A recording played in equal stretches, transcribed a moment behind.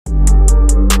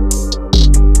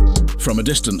From a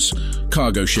distance,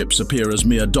 cargo ships appear as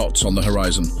mere dots on the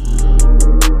horizon.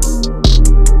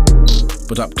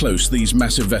 But up close, these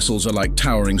massive vessels are like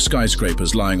towering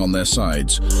skyscrapers lying on their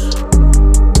sides,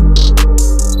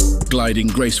 gliding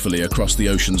gracefully across the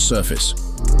ocean's surface.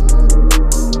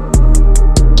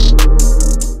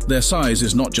 Their size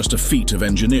is not just a feat of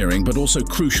engineering, but also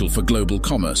crucial for global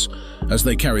commerce, as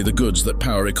they carry the goods that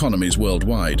power economies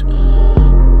worldwide.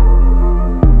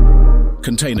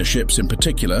 Container ships, in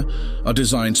particular, are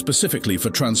designed specifically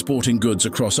for transporting goods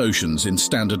across oceans in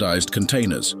standardized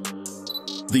containers.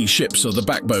 These ships are the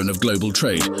backbone of global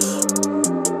trade,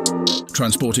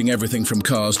 transporting everything from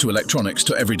cars to electronics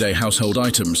to everyday household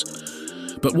items.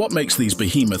 But what makes these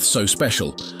behemoths so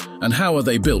special, and how are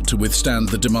they built to withstand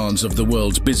the demands of the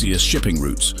world's busiest shipping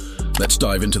routes? Let's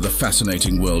dive into the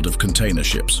fascinating world of container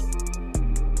ships.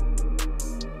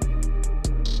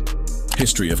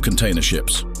 History of container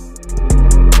ships.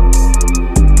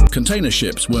 Container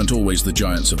ships weren't always the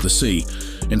giants of the sea.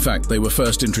 In fact, they were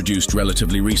first introduced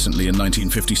relatively recently in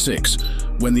 1956,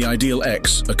 when the Ideal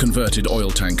X, a converted oil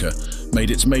tanker,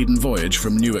 made its maiden voyage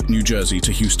from Newark, New Jersey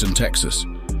to Houston, Texas.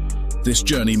 This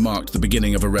journey marked the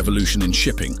beginning of a revolution in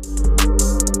shipping.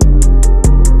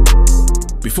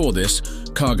 Before this,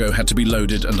 cargo had to be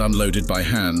loaded and unloaded by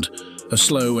hand, a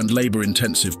slow and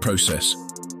labor-intensive process.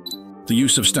 The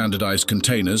use of standardized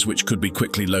containers, which could be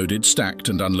quickly loaded, stacked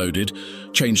and unloaded,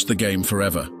 changed the game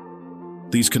forever.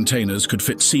 These containers could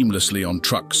fit seamlessly on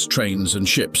trucks, trains and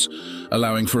ships,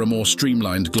 allowing for a more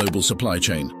streamlined global supply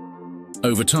chain.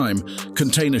 Over time,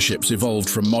 container ships evolved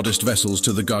from modest vessels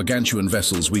to the gargantuan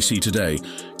vessels we see today,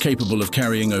 capable of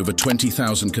carrying over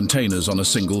 20,000 containers on a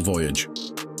single voyage.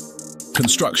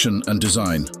 Construction and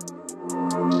design.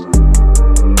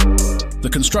 The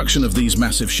construction of these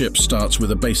massive ships starts with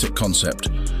a basic concept,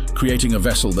 creating a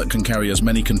vessel that can carry as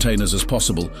many containers as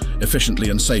possible,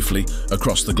 efficiently and safely,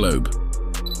 across the globe.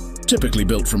 Typically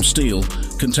built from steel,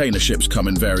 container ships come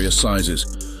in various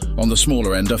sizes. On the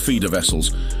smaller end are feeder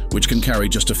vessels, which can carry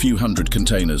just a few hundred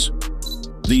containers.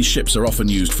 These ships are often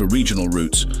used for regional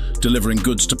routes, delivering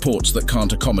goods to ports that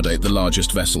can't accommodate the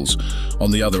largest vessels. On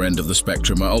the other end of the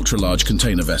spectrum are ultra-large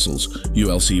container vessels,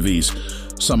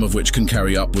 ULCVs, some of which can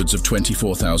carry upwards of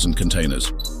 24,000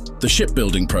 containers. The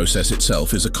shipbuilding process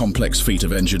itself is a complex feat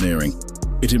of engineering.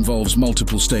 It involves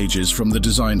multiple stages, from the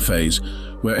design phase,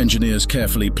 where engineers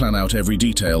carefully plan out every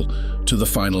detail, to the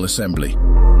final assembly.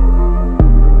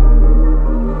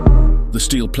 The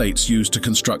steel plates used to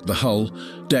construct the hull,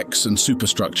 decks and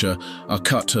superstructure are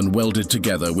cut and welded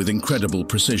together with incredible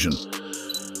precision.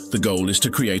 The goal is to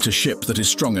create a ship that is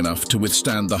strong enough to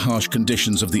withstand the harsh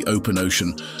conditions of the open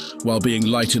ocean, while being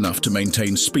light enough to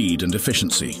maintain speed and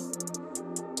efficiency.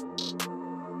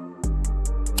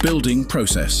 Building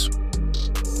process.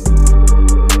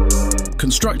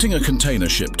 Constructing a container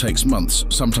ship takes months,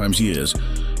 sometimes years,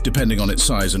 depending on its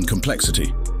size and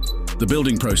complexity. The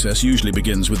building process usually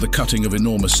begins with the cutting of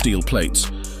enormous steel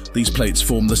plates. These plates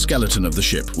form the skeleton of the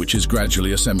ship, which is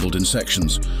gradually assembled in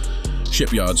sections.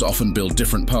 Shipyards often build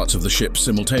different parts of the ship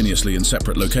simultaneously in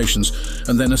separate locations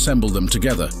and then assemble them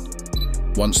together.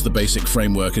 Once the basic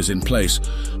framework is in place,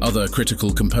 other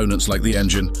critical components like the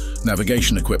engine,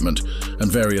 navigation equipment,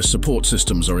 and various support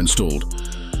systems are installed.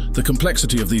 The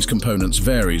complexity of these components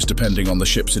varies depending on the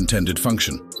ship's intended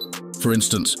function. For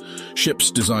instance, ships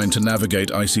designed to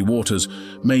navigate icy waters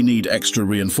may need extra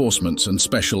reinforcements and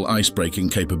special ice-breaking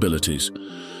capabilities.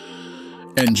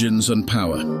 Engines and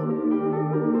power.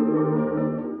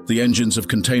 The engines of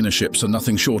container ships are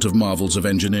nothing short of marvels of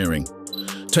engineering.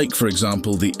 Take, for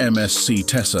example, the MSC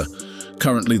Tessa,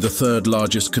 currently the third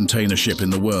largest container ship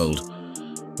in the world.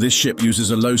 This ship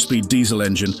uses a low-speed diesel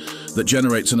engine that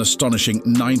generates an astonishing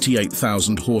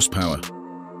 98,000 horsepower.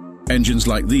 Engines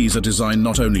like these are designed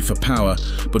not only for power,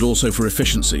 but also for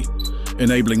efficiency,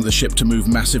 enabling the ship to move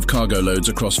massive cargo loads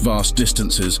across vast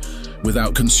distances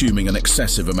without consuming an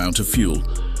excessive amount of fuel.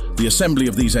 The assembly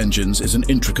of these engines is an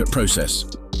intricate process.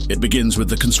 It begins with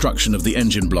the construction of the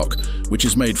engine block, which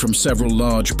is made from several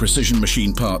large precision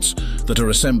machine parts that are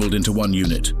assembled into one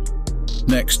unit.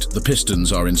 Next, the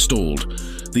pistons are installed.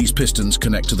 These pistons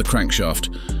connect to the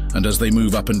crankshaft, and as they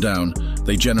move up and down,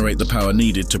 they generate the power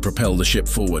needed to propel the ship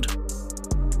forward.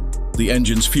 The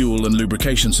engine's fuel and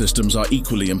lubrication systems are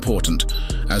equally important,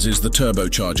 as is the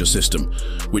turbocharger system,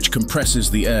 which compresses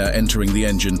the air entering the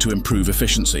engine to improve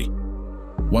efficiency.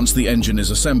 Once the engine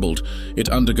is assembled, it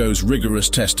undergoes rigorous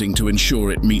testing to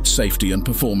ensure it meets safety and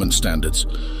performance standards.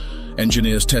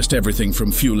 Engineers test everything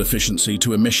from fuel efficiency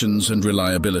to emissions and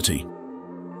reliability.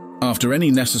 After any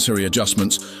necessary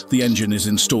adjustments, the engine is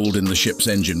installed in the ship's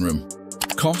engine room.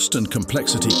 Cost and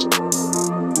complexity.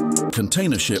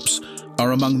 Container ships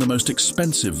are among the most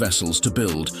expensive vessels to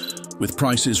build, with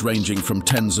prices ranging from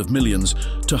tens of millions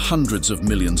to hundreds of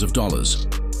millions of dollars.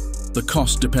 The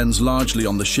cost depends largely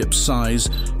on the ship's size,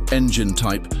 engine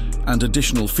type, and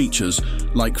additional features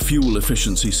like fuel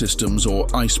efficiency systems or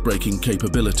ice-breaking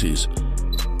capabilities.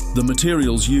 The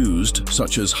materials used,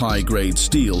 such as high-grade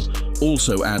steel,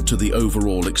 also add to the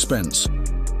overall expense.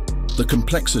 The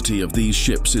complexity of these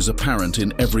ships is apparent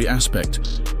in every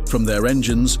aspect, from their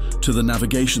engines to the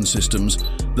navigation systems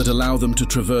that allow them to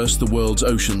traverse the world's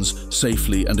oceans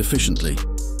safely and efficiently.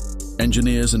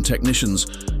 Engineers and technicians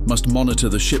must monitor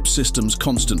the ship's systems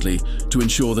constantly to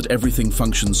ensure that everything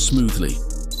functions smoothly.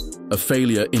 A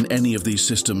failure in any of these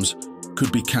systems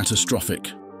could be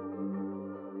catastrophic.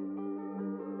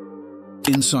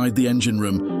 Inside the engine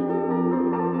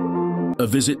room, a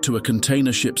visit to a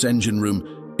container ship's engine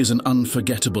room is an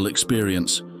unforgettable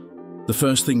experience. The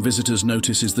first thing visitors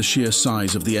notice is the sheer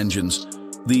size of the engines.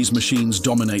 These machines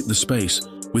dominate the space,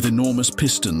 with enormous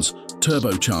pistons,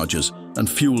 turbochargers, and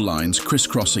fuel lines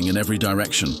crisscrossing in every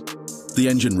direction. The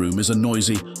engine room is a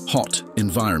noisy, hot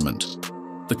environment.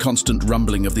 The constant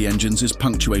rumbling of the engines is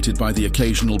punctuated by the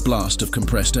occasional blast of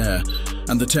compressed air,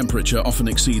 and the temperature often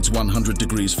exceeds 100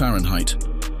 degrees Fahrenheit.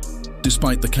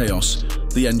 Despite the chaos,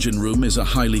 the engine room is a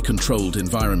highly controlled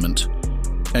environment.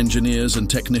 Engineers and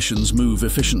technicians move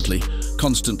efficiently,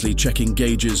 constantly checking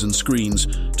gauges and screens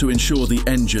to ensure the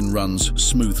engine runs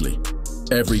smoothly.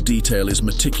 Every detail is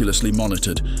meticulously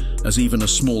monitored, as even a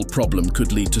small problem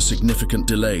could lead to significant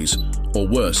delays, or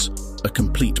worse, a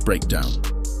complete breakdown.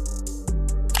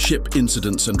 Ship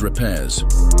incidents and repairs.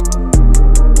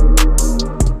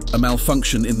 A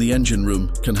malfunction in the engine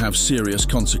room can have serious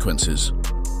consequences.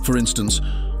 For instance,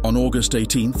 on August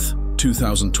 18,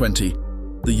 2020,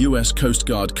 the US Coast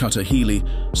Guard cutter Healy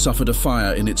suffered a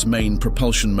fire in its main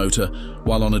propulsion motor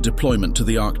while on a deployment to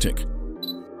the Arctic.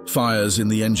 Fires in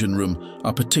the engine room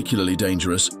are particularly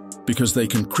dangerous because they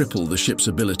can cripple the ship's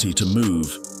ability to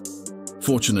move.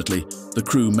 Fortunately, the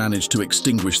crew managed to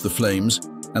extinguish the flames,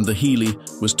 and the Healy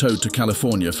was towed to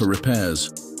California for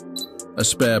repairs. A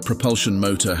spare propulsion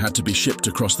motor had to be shipped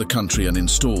across the country and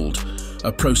installed,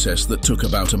 a process that took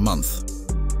about a month.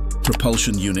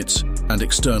 Propulsion units and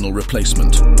external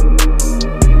replacement.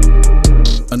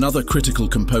 Another critical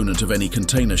component of any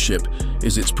container ship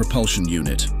is its propulsion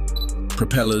unit.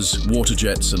 Propellers, water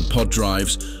jets, and pod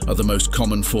drives are the most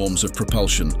common forms of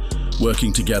propulsion,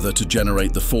 working together to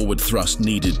generate the forward thrust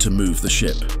needed to move the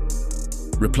ship.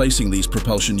 Replacing these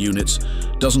propulsion units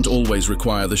doesn't always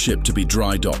require the ship to be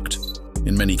dry docked.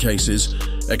 In many cases,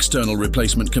 external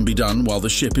replacement can be done while the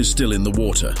ship is still in the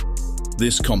water.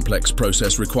 This complex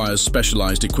process requires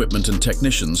specialized equipment and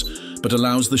technicians, but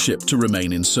allows the ship to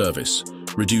remain in service,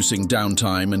 reducing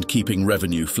downtime and keeping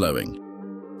revenue flowing.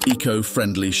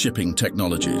 Eco-friendly shipping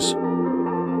technologies.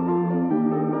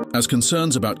 As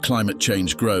concerns about climate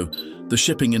change grow, the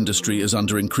shipping industry is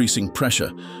under increasing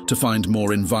pressure to find more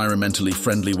environmentally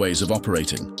friendly ways of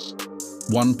operating.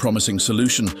 One promising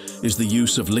solution is the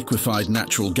use of liquefied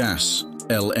natural gas,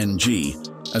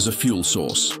 LNG, as a fuel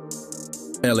source.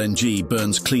 LNG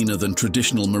burns cleaner than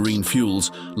traditional marine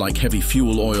fuels like heavy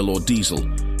fuel oil or diesel,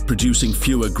 producing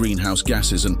fewer greenhouse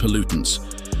gases and pollutants.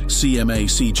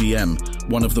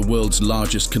 CMA-CGM, one of the world's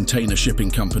largest container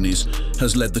shipping companies,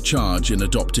 has led the charge in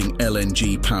adopting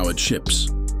LNG-powered ships.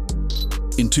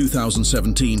 In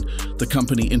 2017, the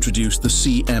company introduced the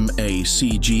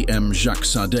CMA-CGM Jacques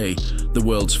Sardet, the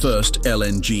world's first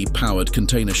LNG-powered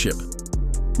container ship.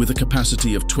 With a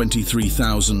capacity of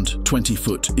 23,000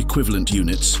 20-foot equivalent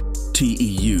units,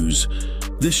 TEUs,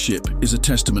 this ship is a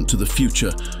testament to the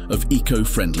future of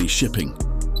eco-friendly shipping.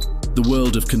 The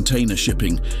world of container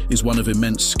shipping is one of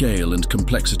immense scale and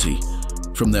complexity.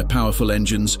 From their powerful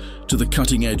engines to the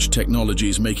cutting-edge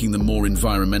technologies making them more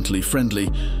environmentally friendly,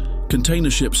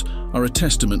 container ships are a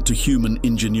testament to human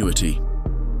ingenuity.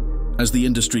 As the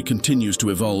industry continues to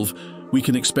evolve, we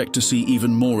can expect to see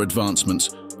even more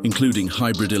advancements, including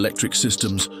hybrid electric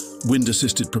systems,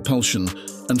 wind-assisted propulsion,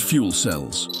 and fuel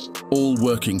cells, all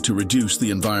working to reduce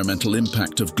the environmental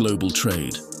impact of global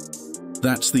trade.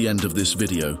 That's the end of this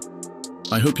video.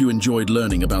 I hope you enjoyed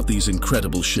learning about these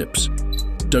incredible ships.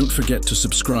 Don't forget to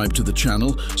subscribe to the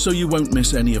channel so you won't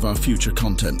miss any of our future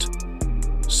content.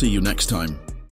 See you next time.